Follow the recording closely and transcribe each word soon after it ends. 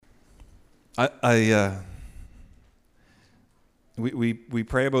We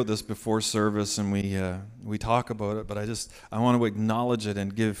pray about this before service, and we talk about it, but I want to acknowledge it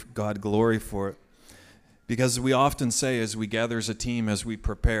and give God glory for it. Because we often say, as we gather as a team, as we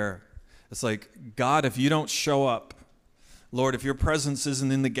prepare, it's like, God, if you don't show up, Lord, if your presence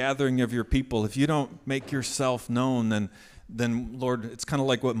isn't in the gathering of your people, if you don't make yourself known, then Lord, it's kind of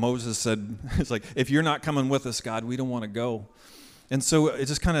like what Moses said. It's like, if you're not coming with us, God, we don't want to go. And so it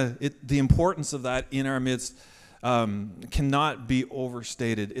just the importance of that in our midst cannot be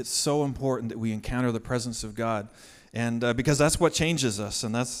overstated. It's so important that we encounter the presence of God, and because that's what changes us,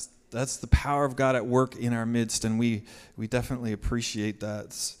 and that's the power of God at work in our midst, and we definitely appreciate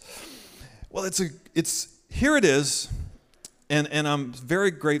that. Well, here it is. And I'm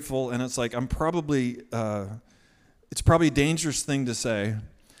very grateful, and it's like it's probably a dangerous thing to say,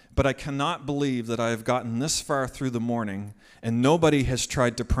 but I cannot believe that I have gotten this far through the morning and nobody has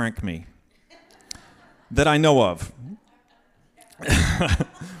tried to prank me that I know of.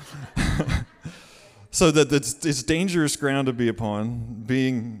 So that it's dangerous ground to be upon,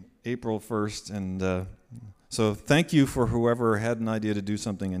 being April 1st, and so thank you for whoever had an idea to do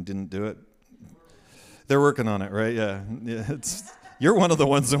something and didn't do it. They're working on it, right? Yeah. You're one of the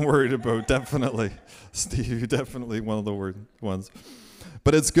ones I'm worried about, definitely. Steve, you're definitely one of the ones.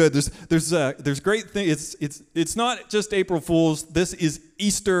 But it's good. There's great things. It's not just April Fools. This is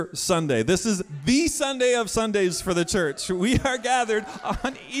Easter Sunday. This is the Sunday of Sundays for the church. We are gathered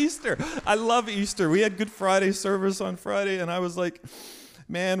on Easter. I love Easter. We had Good Friday service on Friday, and I was like,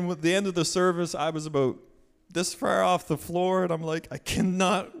 man, with the end of the service, I was about this far off the floor, and I'm like, I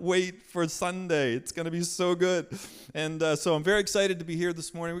cannot wait for Sunday. It's going to be so good. And so I'm very excited to be here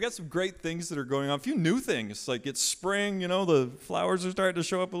this morning. We got some great things that are going on. A few new things, like it's spring, the flowers are starting to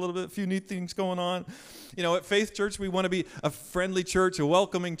show up a little bit. A few neat things going on. At Faith Church, we want to be a friendly church, a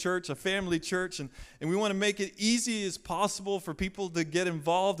welcoming church, a family church, and we want to make it easy as possible for people to get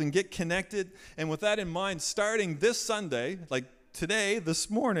involved and get connected. And with that in mind, starting this Sunday, today, this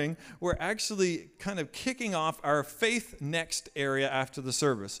morning, we're actually kind of kicking off our Faith Next area after the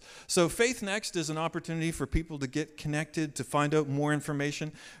service. So Faith Next is an opportunity for people to get connected, to find out more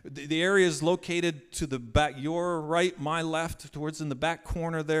information. The area is located to the back, your right, my left, towards in the back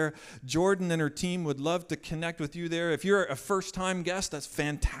corner there. Jordan and her team would love to connect with you there. If you're a first-time guest, that's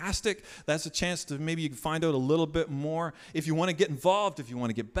fantastic. That's a chance to maybe you can find out a little bit more. If you want to get involved, if you want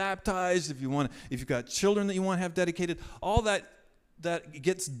to get baptized, if you've got children that you want to have dedicated, all that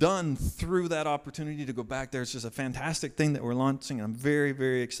gets done through that opportunity to go back there. It's just a fantastic thing that we're launching, and I'm very,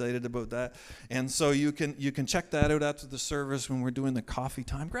 very excited about that. And so you can check that out after the service when we're doing the coffee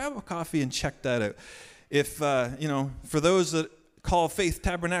time. Grab a coffee and check that out. If, for those that call Faith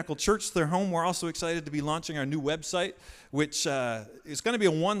Tabernacle Church their home, we're also excited to be launching our new website, which is going to be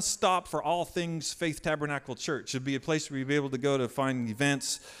a one-stop for all things Faith Tabernacle Church. It'll be a place where you'll be able to go to find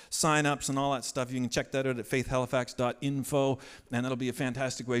events, sign-ups, and all that stuff. You can check that out at faithhalifax.info, and that'll be a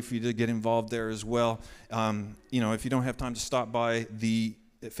fantastic way for you to get involved there as well, if you don't have time to stop by the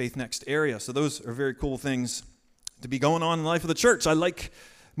Faith Next area. So those are very cool things to be going on in the life of the church. I like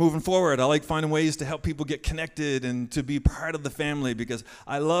moving forward. I like finding ways to help people get connected and to be part of the family, because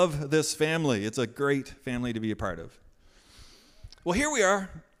I love this family. It's a great family to be a part of. Well, here we are.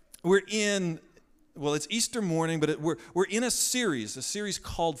 It's Easter morning, but we're in a series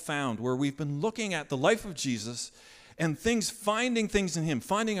called Found, where we've been looking at the life of Jesus and finding things in him,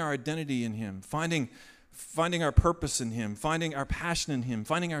 finding our identity in him, finding our purpose in him, finding our passion in him,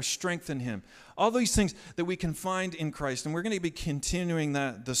 finding our strength in him. All these things that we can find in Christ, and we're going to be continuing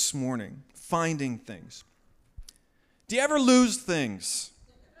that this morning, finding things. Do you ever lose things?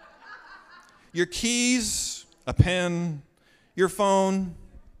 Your keys, a pen, your phone,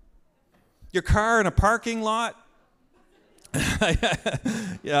 your car in a parking lot?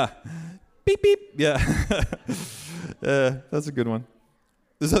 Yeah. Beep, beep. Yeah. That's a good one.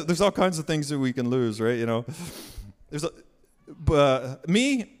 There's all kinds of things that we can lose, right?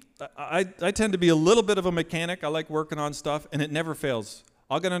 I tend to be a little bit of a mechanic. I like working on stuff, and it never fails.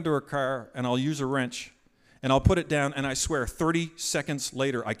 I'll get under a car, and I'll use a wrench, and I'll put it down, and I swear 30 seconds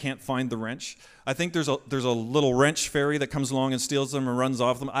later, I can't find the wrench. I think there's a little wrench fairy that comes along and steals them and runs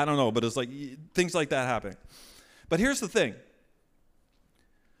off them. I don't know, but it's like things like that happen. But here's the thing.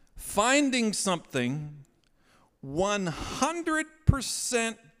 Finding something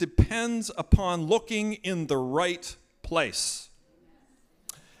 100% depends upon looking in the right place.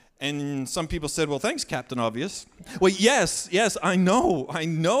 And some people said, well, thanks, Captain Obvious. Well, yes, I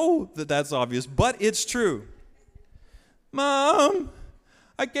know that that's obvious, but it's true. Mom,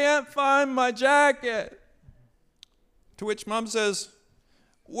 I can't find my jacket. To which Mom says,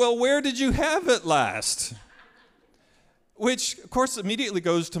 well, where did you have it last? Which, of course, immediately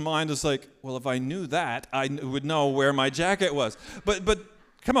goes to mind as like, well, if I knew that, I would know where my jacket was. But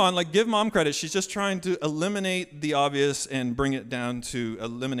come on, like, give mom credit. She's just trying to eliminate the obvious and bring it down to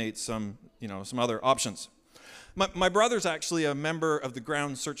eliminate some other options. My brother's actually a member of the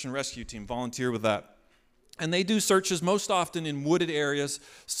ground search and rescue team, volunteer with that. And they do searches most often in wooded areas.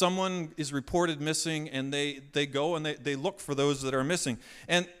 Someone is reported missing, and they go and they look for those that are missing.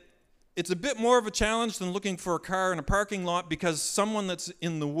 And it's a bit more of a challenge than looking for a car in a parking lot, because someone that's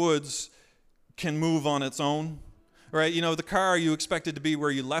in the woods can move on its own, right? The car, you expect it to be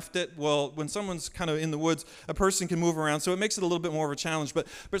where you left it. Well, when someone's kind of in the woods, a person can move around, so it makes it a little bit more of a challenge. But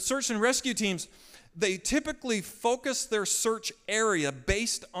search and rescue teams, they typically focus their search area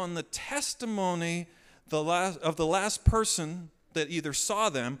based on the testimony of the last person that either saw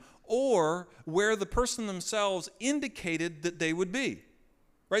them or where the person themselves indicated that they would be.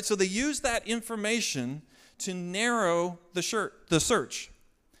 Right? So they use that information to narrow the search.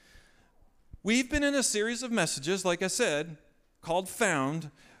 We've been in a series of messages, like I said, called Found,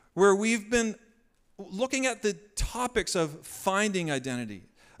 where we've been looking at the topics of finding identity,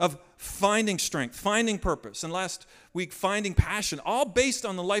 of finding strength, finding purpose, and last week, finding passion, all based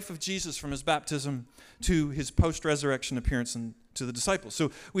on the life of Jesus from his baptism to his post-resurrection appearance to the disciples.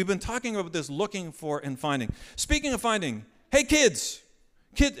 So we've been talking about this looking for and finding. Speaking of finding, hey kids,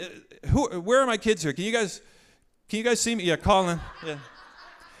 where are my kids here? Can you guys see me? Yeah, Colin. Yeah.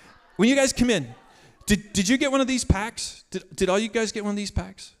 When you guys come in, did you get one of these packs? Did all you guys get one of these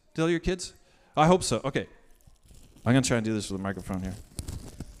packs? Did all your kids? I hope so. Okay. I'm going to try and do this with a microphone here.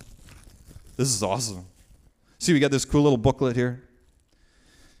 This is awesome. See, we got this cool little booklet here.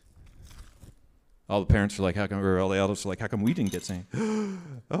 All the parents are like, all the adults are like, how come we didn't get something?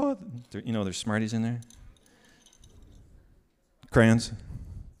 Oh, there's Smarties in there. Crayons.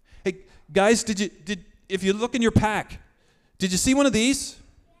 Hey, guys, if you look in your pack, did you see one of these?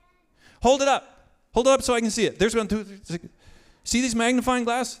 Hold it up. Hold it up so I can see it. There's one, two, three. See these magnifying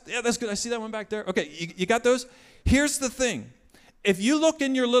glass? Yeah, that's good. I see that one back there. Okay, you got those? Here's the thing. If you look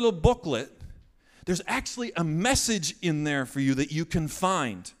in your little booklet, there's actually a message in there for you that you can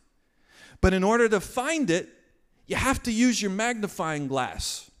find. But in order to find it, you have to use your magnifying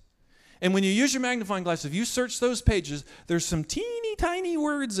glass. And when you use your magnifying glass, if you search those pages, there's some teeny tiny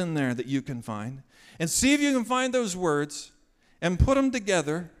words in there that you can find. And see if you can find those words and put them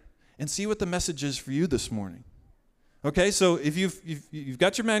together and see what the message is for you this morning. Okay, so if you've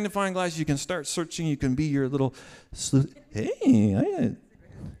got your magnifying glass, you can start searching. You can be your little sleuth. Hey,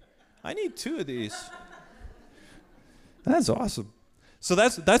 I need 2 of these. That's awesome. So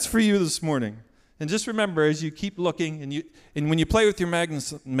that's for you this morning. And just remember, as you keep looking and when you play with your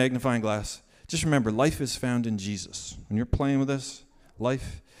magnifying glass, just remember, life is found in Jesus. When you're playing with this,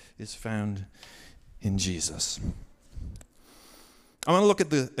 life is found in Jesus. I want to look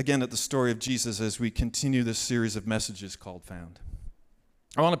again at the story of Jesus as we continue this series of messages called Found.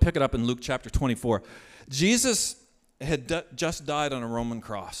 I want to pick it up in Luke chapter 24. Jesus had just died on a Roman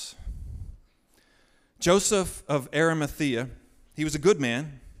cross. Joseph of Arimathea, he was a good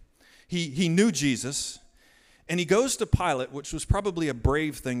man. He knew Jesus, and he goes to Pilate, which was probably a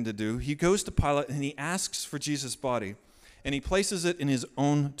brave thing to do. He goes to Pilate, and he asks for Jesus' body, and he places it in his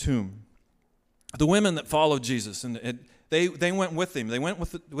own tomb. The women that followed Jesus, and they went with him. They went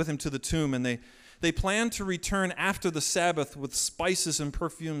with him to the tomb, and they planned to return after the Sabbath with spices and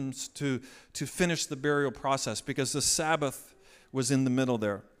perfumes to finish the burial process, because the Sabbath was in the middle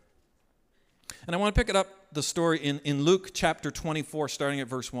there. And I want to pick it up, the story, in Luke chapter 24, starting at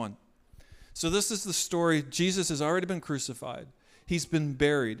verse 1. So this is the story. Jesus has already been crucified. He's been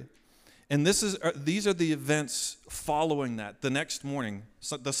buried. And these are the events following that, the next morning,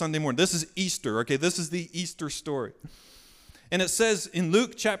 the Sunday morning. This is Easter, okay? This is the Easter story. And it says in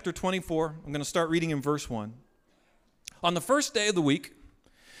Luke chapter 24, I'm going to start reading in verse 1. On the first day of the week,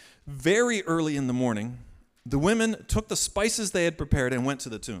 very early in the morning, the women took the spices they had prepared and went to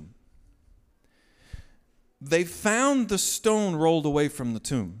the tomb. They found the stone rolled away from the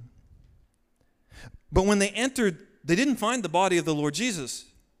tomb. But when they entered, they didn't find the body of the Lord Jesus.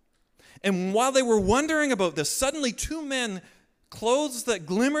 And while they were wondering about this, suddenly 2 men, clothes that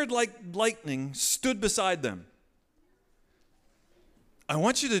glimmered like lightning, stood beside them. I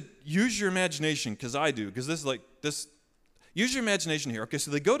want you to use your imagination, because I do, because this is like this. Use your imagination here. Okay,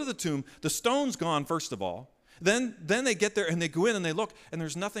 so they go to the tomb. The stone's gone, first of all. Then they get there, and they go in, and they look, and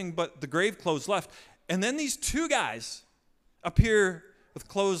there's nothing but the grave clothes left. And then these 2 guys appear with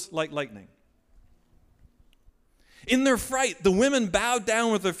clothes like lightning. In their fright, the women bowed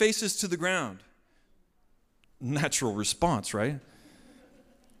down with their faces to the ground. Natural response, right?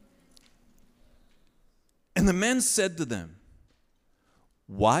 And the men said to them,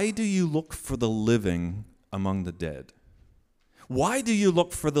 "Why do you look for the living among the dead? Why do you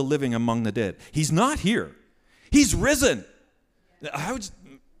look for the living among the dead? He's not here. He's risen."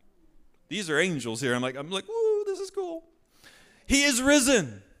 These are angels here. I'm like, "Ooh, this is cool." He is risen.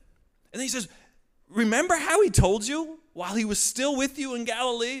 And then he says, "Remember how he told you while he was still with you in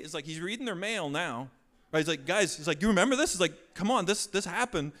Galilee?" It's like he's reading their mail now. Right? He's like, "Guys," he's like, "You remember this?" He's like, "Come on, this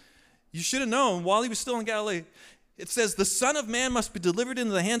happened. You should have known while he was still in Galilee." It says, "The Son of Man must be delivered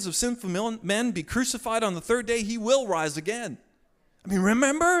into the hands of sinful men, be crucified on the third day. He will rise again." I mean,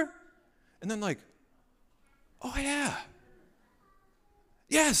 remember? And then like, oh yeah.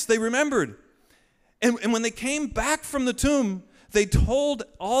 Yes, they remembered. And when they came back from the tomb, they told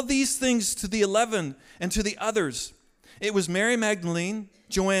all these things to the 11 and to the others. It was Mary Magdalene,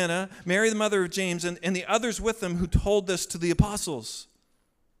 Joanna, Mary the mother of James, and the others with them who told this to the apostles.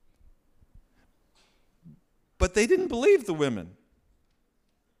 But they didn't believe the women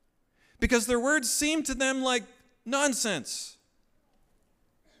because their words seemed to them like nonsense.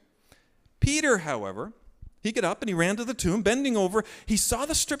 Peter, however, he got up and he ran to the tomb. Bending over, he saw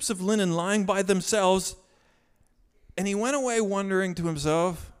the strips of linen lying by themselves, and he went away wondering to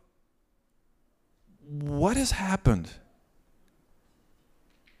himself, "What has happened?"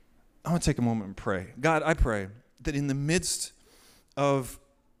 I want to take a moment and pray. God, I pray that in the midst of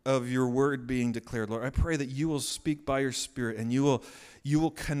your word being declared, Lord, I pray that you will speak by your Spirit and you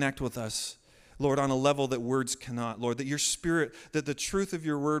will connect with us, Lord, on a level that words cannot. Lord, that your Spirit, that the truth of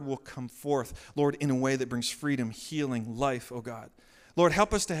your word will come forth, Lord, in a way that brings freedom, healing, life, oh God. Lord,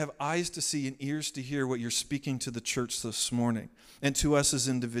 help us to have eyes to see and ears to hear what you're speaking to the church this morning and to us as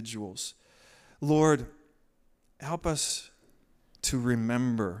individuals. Lord, help us to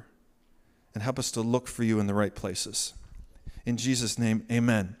remember and help us to look for you in the right places. In Jesus' name,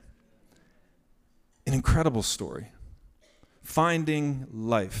 amen. An incredible story. Finding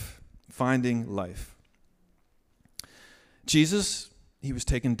life. Finding life. Jesus, he was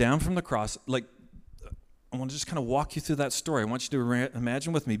taken down from the cross. Like, I want to just kind of walk you through that story. I want you to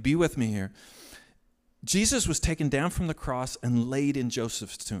imagine with me. Be with me here. Jesus was taken down from the cross and laid in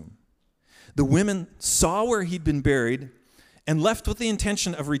Joseph's tomb. The women saw where he'd been buried and left with the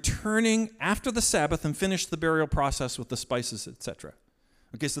intention of returning after the Sabbath and finish the burial process with the spices, etc.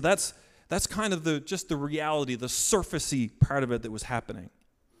 Okay, so that's kind of just the reality, the surfacey part of it that was happening.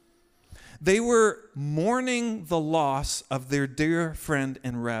 They were mourning the loss of their dear friend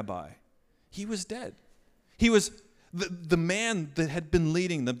and rabbi. He was dead. He was the man that had been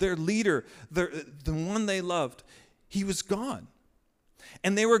leading them, their leader, the one they loved. He was gone.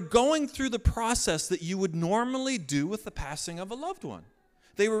 And they were going through the process that you would normally do with the passing of a loved one.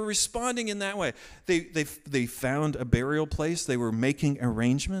 They were responding in that way. They found a burial place. They were making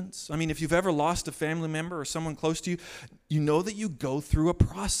arrangements. I mean, if you've ever lost a family member or someone close to you, you know that you go through a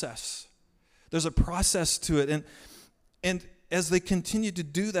process. There's a process to it. And as they continued to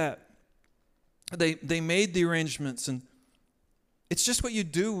do that, they made the arrangements. And it's just what you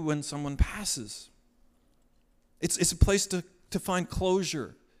do when someone passes. It's a place to find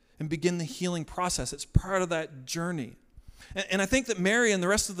closure and begin the healing process. It's part of that journey. And I think that Mary and the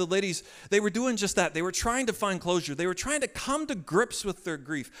rest of the ladies, they were doing just that. They were trying to find closure. They were trying to come to grips with their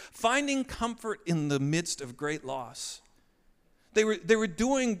grief, finding comfort in the midst of great loss. They were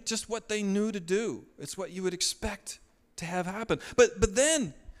doing just what they knew to do. It's what you would expect to have happen. But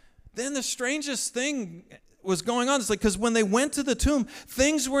then the strangest thing was going on. It's like, because when they went to the tomb,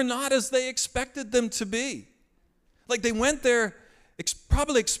 things were not as they expected them to be. Like, they went there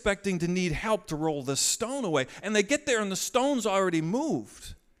probably expecting to need help to roll this stone away. And they get there and the stone's already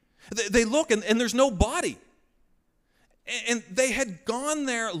moved. They look and there's no body. And they had gone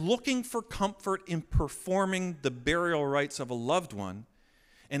there looking for comfort in performing the burial rites of a loved one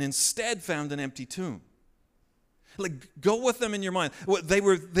and instead found an empty tomb. Like, go with them in your mind. They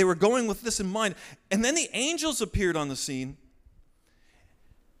were going with this in mind. And then the angels appeared on the scene.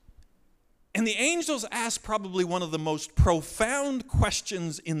 And the angels asked probably one of the most profound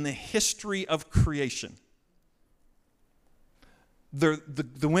questions in the history of creation. The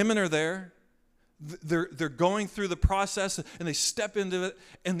women are there. They're going through the process, and they step into it.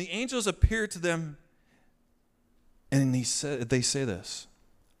 And the angels appear to them, and they say this: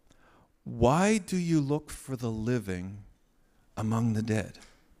 "Why do you look for the living among the dead?"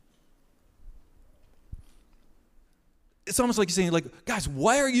 It's almost like he's saying, like, guys,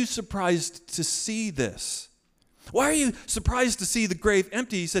 why are you surprised to see this? Why are you surprised to see the grave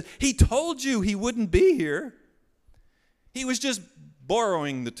empty? He said, he told you he wouldn't be here. He was just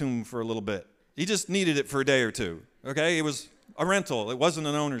borrowing the tomb for a little bit. He just needed it for a day or two, okay? It was a rental. It wasn't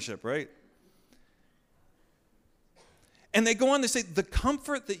an ownership, right? And they go on, they say, the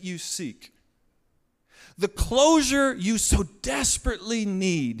comfort that you seek, the closure you so desperately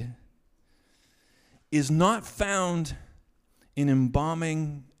need is not found in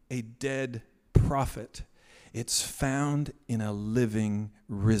embalming a dead prophet. It's found in a living,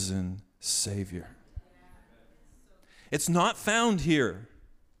 risen Savior. It's not found here.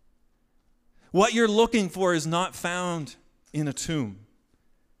 What you're looking for is not found in a tomb.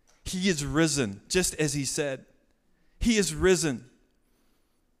 He is risen, just as he said. He is risen.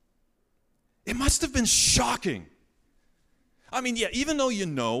 It must have been shocking. I mean, yeah, even though you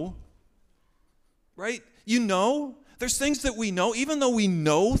know, right? You know, there's things that we know, even though we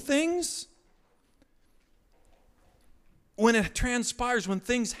know things, when it transpires, when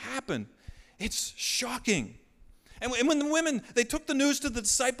things happen, it's shocking. And when the women, they took the news to the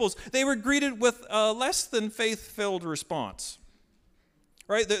disciples, they were greeted with a less than faith-filled response.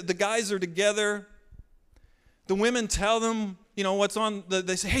 Right? The guys are together. The women tell them, you know, what's on.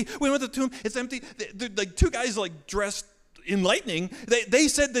 They say, hey, we went to the tomb. It's empty. They're like two guys like dressed in lightning. They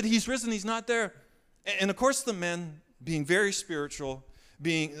said that he's risen. He's not there. And of course the men, being very spiritual,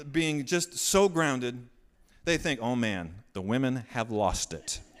 being just so grounded, they think, oh man, the women have lost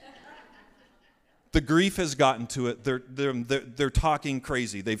it. The grief has gotten to it. They're talking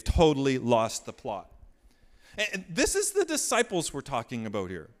crazy. They've totally lost the plot. And this is the disciples we're talking about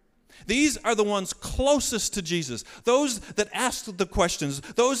here. These are the ones closest to Jesus. Those that asked the questions.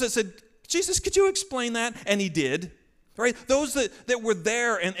 Those that said, Jesus, could you explain that? And he did. Right? Those that were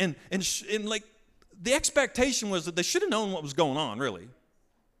there and like the expectation was that they should have known what was going on, really.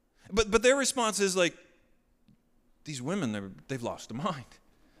 But their response is like, these women, they've lost their mind.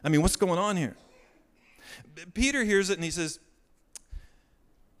 I mean, what's going on here? Peter hears it and he says,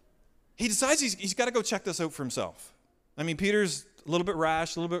 he decides he's got to go check this out for himself. I mean, Peter's a little bit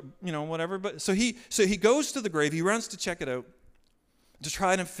rash, a little bit, you know, whatever. But so he goes to the grave. He runs to check it out to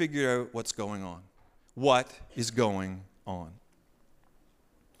try to figure out what's going on. What is going on?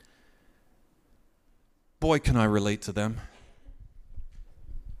 Boy, can I relate to them.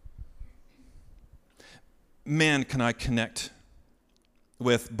 Man, can I connect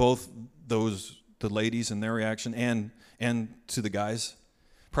with both the ladies and their reaction and to the guys.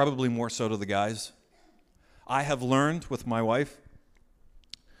 Probably more so to the guys. I have learned with my wife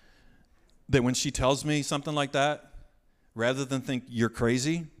that when she tells me something like that, rather than think you're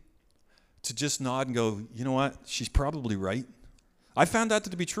crazy, to just nod and go, you know what, she's probably right. I found that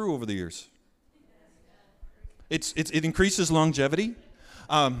to be true over the years. It increases longevity.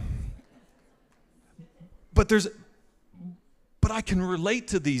 But I can relate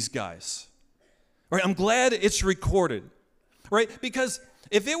to these guys. Right? I'm glad it's recorded. Right? Because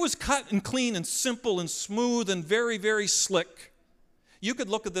if it was cut and clean and simple and smooth and very, very slick, you could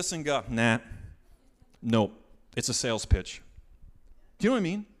look at this and go, nah, nope, it's a sales pitch. Do you know what I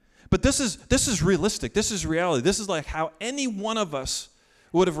mean? But this is realistic. This is reality. This is like how any one of us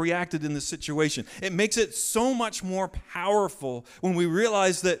would have reacted in this situation. It makes it so much more powerful when we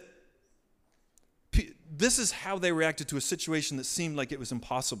realize that this is how they reacted to a situation that seemed like it was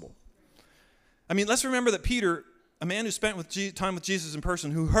impossible. I mean, let's remember that Peter, a man who spent time with Jesus in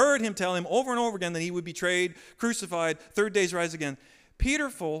person, who heard him tell him over and over again that he would be betrayed, crucified, third days rise again.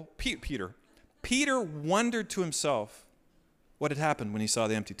 Peter wondered to himself what had happened when he saw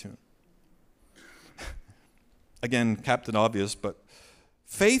the empty tomb. Again, Captain Obvious, but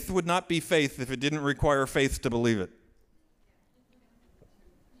faith would not be faith if it didn't require faith to believe it.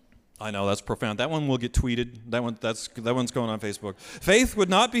 I know, that's profound. That one will get tweeted. That one's going on Facebook. Faith would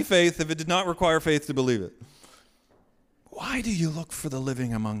not be faith if it did not require faith to believe it. Why do you look for the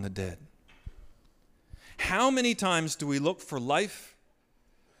living among the dead? How many times do we look for life,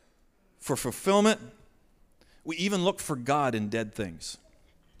 for fulfillment? We even look for God in dead things.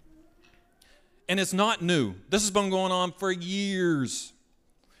 And it's not new. This has been going on for years.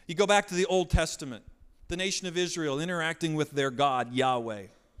 You go back to the Old Testament, the nation of Israel interacting with their God, Yahweh.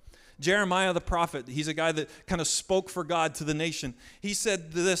 Jeremiah the prophet, he's a guy that kind of spoke for God to the nation. He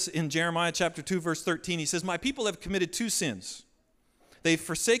said this in Jeremiah chapter 2, verse 13. He says, my people have committed two sins. They've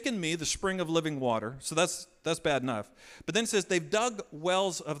forsaken me, the spring of living water. So that's bad enough. But then it says, they've dug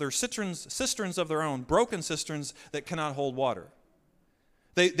wells of their cisterns of their own, broken cisterns that cannot hold water.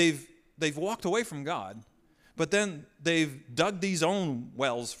 They've walked away from God, but then they've dug these own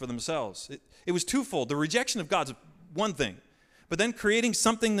wells for themselves. It was twofold. The rejection of God's one thing. But then creating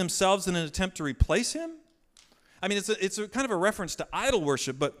something themselves in an attempt to replace him? I mean, it's a kind of a reference to idol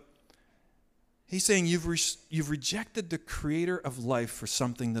worship, but he's saying you've rejected the creator of life for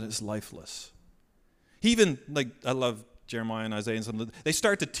something that is lifeless. He even, I love Jeremiah and Isaiah and some of them, they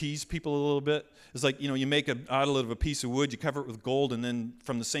start to tease people a little bit. It's like, you make an idol of a piece of wood, you cover it with gold, and then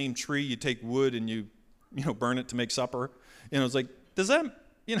from the same tree you take wood and you burn it to make supper. It's like, does that,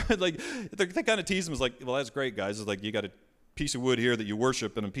 like, they kind of tease them. It's like, well, that's great, guys. It's like, you got a piece of wood here that you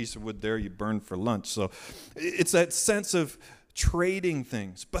worship and a piece of wood there you burn for lunch. So it's that sense of trading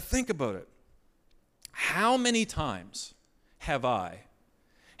things. But think about it. How many times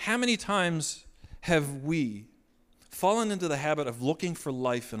have we fallen into the habit of looking for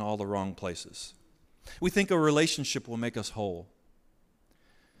life in all the wrong places? We think a relationship will make us whole.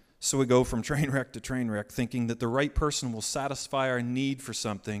 So we go from train wreck to train wreck, thinking that the right person will satisfy our need for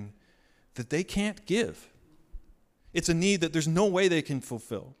something that they can't give. It's a need that there's no way they can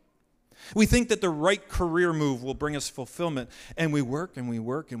fulfill. We think that the right career move will bring us fulfillment, and we work and we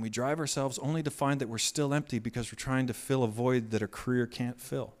work and we drive ourselves only to find that we're still empty because we're trying to fill a void that a career can't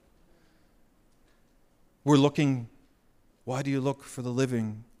fill. We're looking, why do you look for the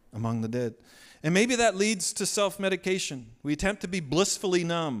living among the dead? And maybe that leads to self-medication. We attempt to be blissfully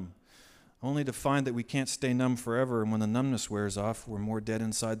numb, only to find that we can't stay numb forever, and when the numbness wears off, we're more dead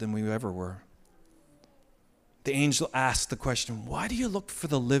inside than we ever were. The angel asked the question, why do you look for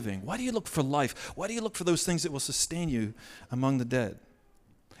the living? Why do you look for life? Why do you look for those things that will sustain you among the dead?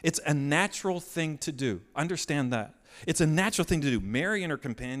 It's a natural thing to do. Understand that. It's a natural thing to do. Mary and her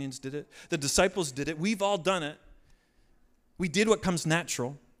companions did it. The disciples did it. We've all done it. We did what comes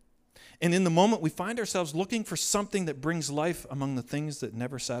natural. And in the moment, we find ourselves looking for something that brings life among the things that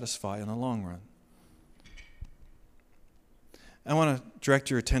never satisfy in the long run. I want to direct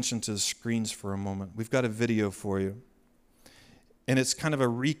your attention to the screens for a moment. We've got a video for you. And it's kind of a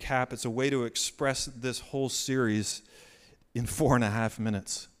recap. It's a way to express this whole series in 4.5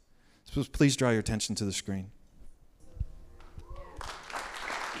 minutes. So please draw your attention to the screen.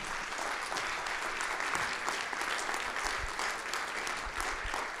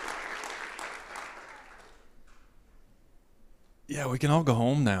 Yeah, we can all go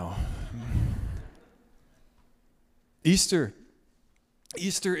home now. Easter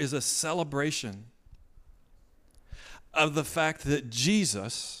is a celebration of the fact that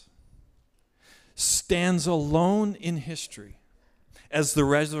Jesus stands alone in history as the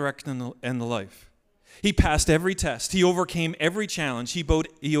resurrection and the life. He passed every test. He overcame every challenge.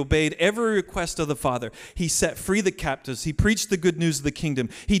 He obeyed every request of the Father. He set free the captives. He preached the good news of the kingdom.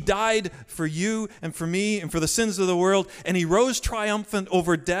 He died for you and for me and for the sins of the world, and he rose triumphant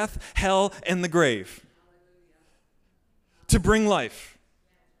over death, hell, and the grave to bring life.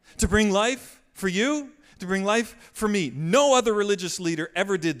 To bring life for you, to bring life for me. No other religious leader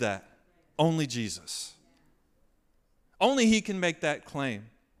ever did that. Only Jesus. Only he can make that claim.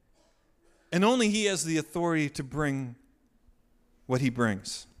 And only he has the authority to bring what he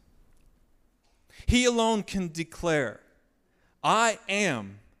brings. He alone can declare, I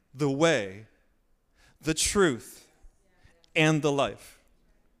am the way, the truth, and the life.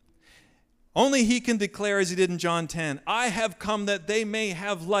 Only he can declare, as he did in John 10, I have come that they may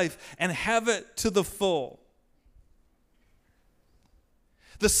have life and have it to the full.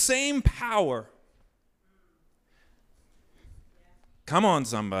 The same power. Come on,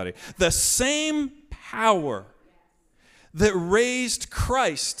 somebody. The same power that raised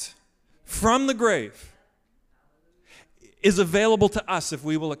Christ from the grave is available to us if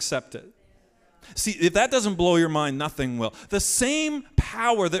we will accept it. See, if that doesn't blow your mind, nothing will. The same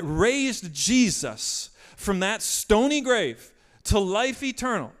power that raised Jesus from that stony grave to life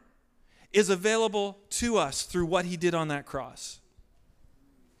eternal is available to us through what he did on that cross.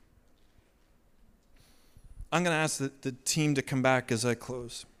 I'm going to ask the team to come back as I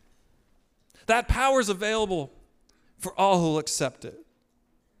close. That power is available for all who will accept it.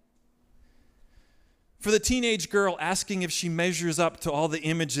 For the teenage girl asking if she measures up to all the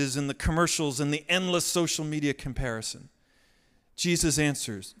images and the commercials and the endless social media comparison, Jesus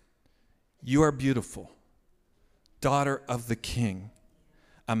answers, you are beautiful, daughter of the King,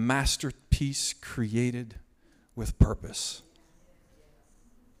 a masterpiece created with purpose.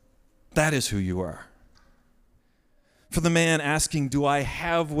 That is who you are. For the man asking, do I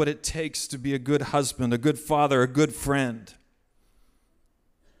have what it takes to be a good husband, a good father, a good friend?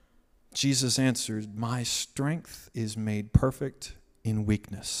 Jesus answered, my strength is made perfect in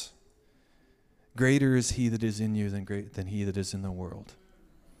weakness. Greater is he that is in you than he that is in the world.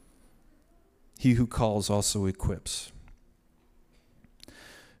 He who calls also equips.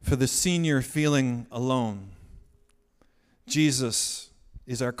 For the senior feeling alone, Jesus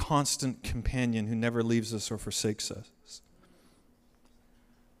is our constant companion who never leaves us or forsakes us.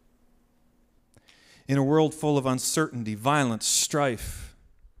 In a world full of uncertainty, violence, strife,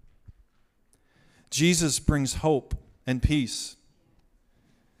 Jesus brings hope and peace.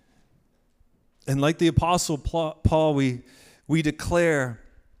 And like the Apostle Paul, we declare,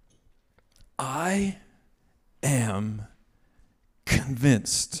 I am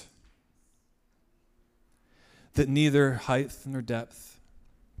convinced that neither height nor depth,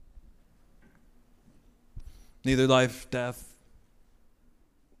 neither life, death,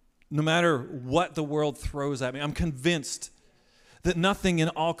 no matter what the world throws at me, I'm convinced that nothing in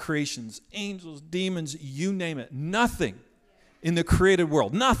all creations, angels, demons, you name it, nothing in the created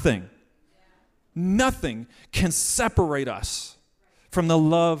world, nothing can separate us from the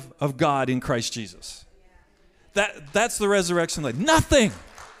love of God in Christ Jesus. That's the resurrection life.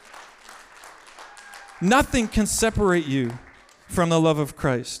 Nothing can separate you from the love of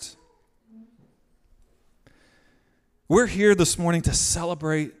Christ. We're here this morning to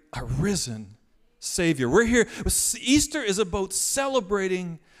celebrate a risen Savior. We're here. Easter is about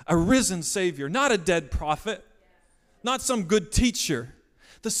celebrating a risen Savior, not a dead prophet, not some good teacher.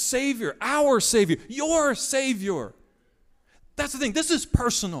 The Savior, our Savior, your Savior. That's the thing. This is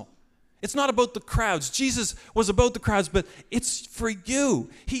personal. It's not about the crowds. Jesus was about the crowds, but it's for you.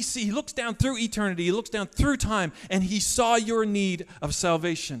 He looks down through eternity. He looks down through time, and he saw your need of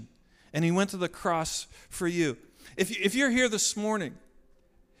salvation, and he went to the cross for you. If you're here this morning,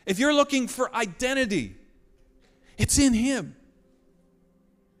 if you're looking for identity, it's in him.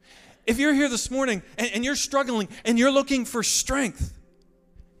 If you're here this morning and you're struggling and you're looking for strength,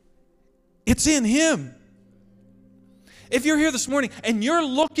 it's in him. If you're here this morning and you're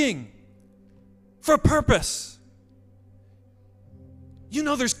looking for purpose, you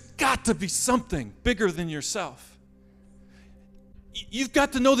know there's got to be something bigger than yourself. You've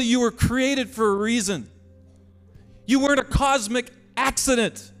got to know that you were created for a reason. You weren't a cosmic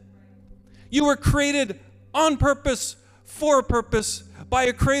accident. You were created on purpose, for a purpose, by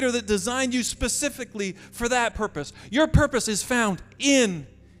a creator that designed you specifically for that purpose. Your purpose is found in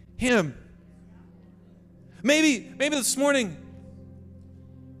him. Maybe this morning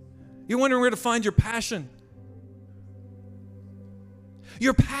you're wondering where to find your passion.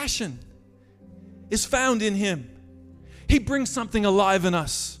 Your passion is found in him. He brings something alive in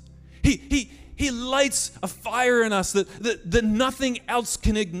us. He lights a fire in us that nothing else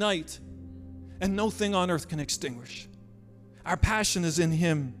can ignite and no thing on earth can extinguish. Our passion is in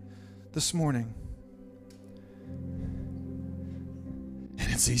him this morning.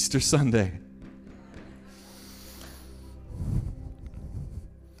 And it's Easter Sunday.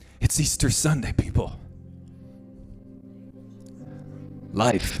 It's Easter Sunday, people.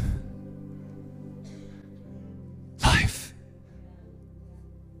 Life.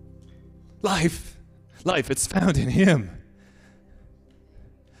 Life, it's found in him.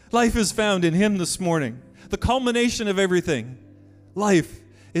 Life is found in him this morning. The culmination of everything. Life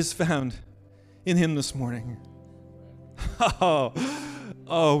is found in him this morning.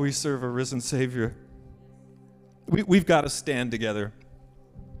 Oh, we serve a risen Savior. We've got to stand together.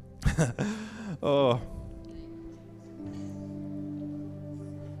 Oh.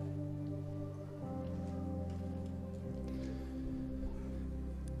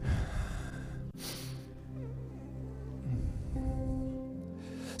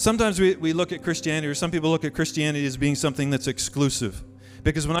 Sometimes we look at Christianity, or some people look at Christianity as being something that's exclusive.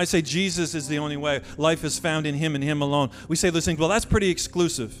 Because when I say Jesus is the only way, life is found in him and him alone, we say those things, well, that's pretty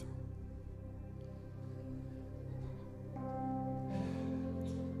exclusive.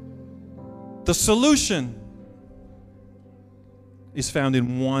 The solution is found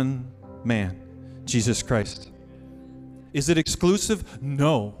in one man, Jesus Christ. Is it exclusive?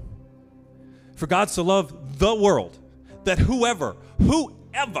 No. For God so loved the world that whoever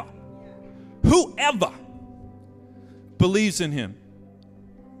believes in him.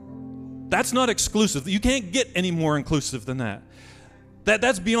 That's not exclusive. You can't get any more inclusive than that.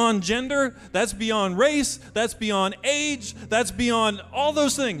 That's beyond gender, that's beyond race, that's beyond age, that's beyond all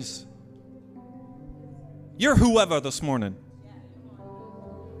those things. You're whoever this morning.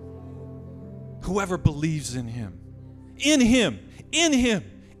 Whoever believes in him. In him. In him.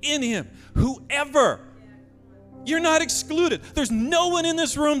 In him. Whoever. You're not excluded. There's no one in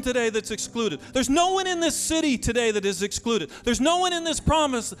this room today that's excluded. There's no one in this city today that is excluded. There's no one in this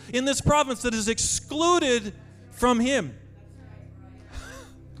province that is excluded from him.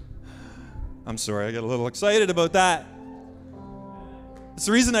 I'm sorry, I got a little excited about that. It's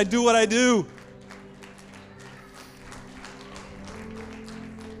the reason I do what I do.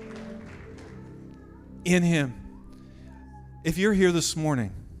 In him. If you're here this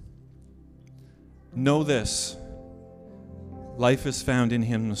morning, know this. Life is found in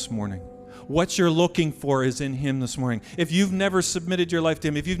him this morning. What you're looking for is in him this morning. If you've never submitted your life to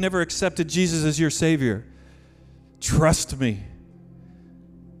him, if you've never accepted Jesus as your Savior, Trust me.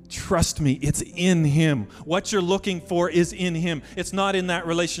 Trust me, it's in Him. What you're looking for is in Him. It's not in that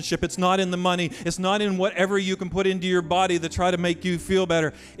relationship. It's not in the money. It's not in whatever you can put into your body to try to make you feel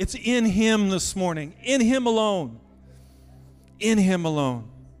better. It's in Him this morning. In Him alone. In Him alone.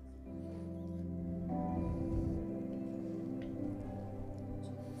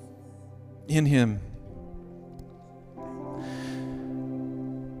 In Him.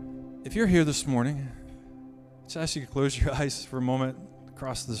 If you're here this morning, just ask you to close your eyes for a moment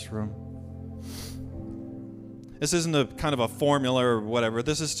across this room. This isn't a kind of a formula or whatever.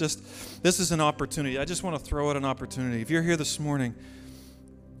 This is an opportunity. I just want to throw out an opportunity. If you're here this morning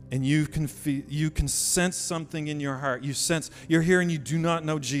and you can sense something in your heart, you're here and you do not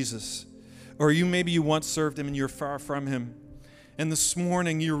know Jesus, or maybe you once served Him and you're far from Him, and this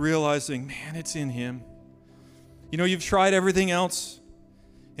morning you're realizing, man, it's in Him. You know, you've tried everything else,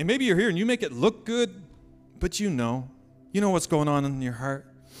 and maybe you're here and you make it look good, but you know what's going on in your heart.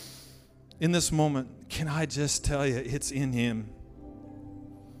 In this moment, can I just tell you, it's in Him.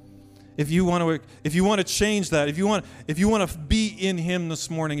 If you want to change that, if you want to be in Him this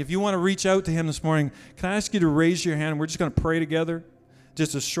morning, if you want to reach out to Him this morning, can I ask you to raise your hand? We're just going to pray together,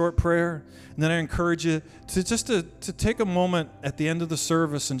 just a short prayer, and then I encourage you to take a moment at the end of the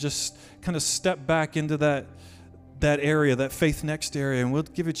service and just kind of step back into that area, that Faith Next area, and we'll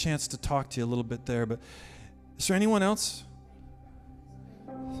give you a chance to talk to you a little bit there. But is there anyone else?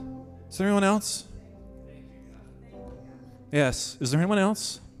 Is there anyone else? Yes. Is there anyone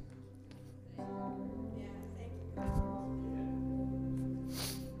else?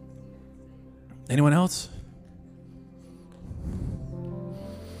 Anyone else?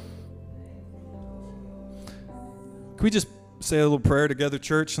 Can we just say a little prayer together,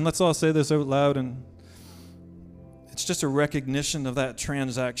 church? And let's all say this out loud. And it's just a recognition of that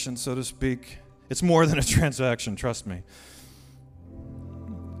transaction, so to speak. It's more than a transaction, trust me.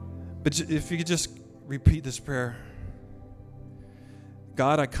 But if you could just repeat this prayer.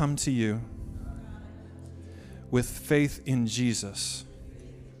 God, I come to you with faith in Jesus,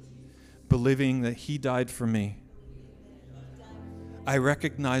 believing that He died for me. I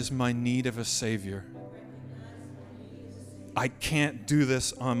recognize my need of a Savior. I can't do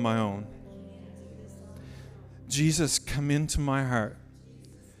this on my own. Jesus, come into my heart.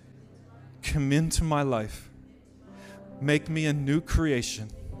 Come into my life. Make me a new creation.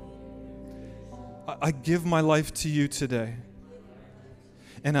 I give my life to you today.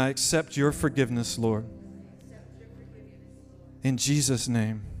 And I accept your forgiveness, Lord. In Jesus'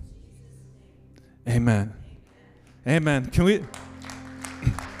 name. Amen. Amen. Can we...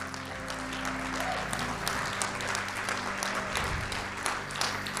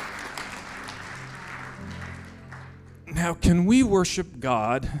 Now, can we worship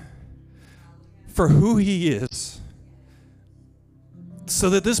God for who He is so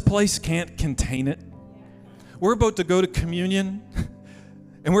that this place can't contain it? We're about to go to communion,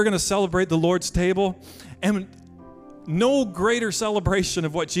 and we're going to celebrate the Lord's table, and no greater celebration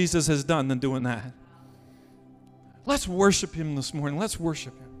of what Jesus has done than doing that. Let's worship Him this morning. Let's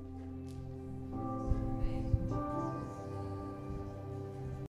worship Him.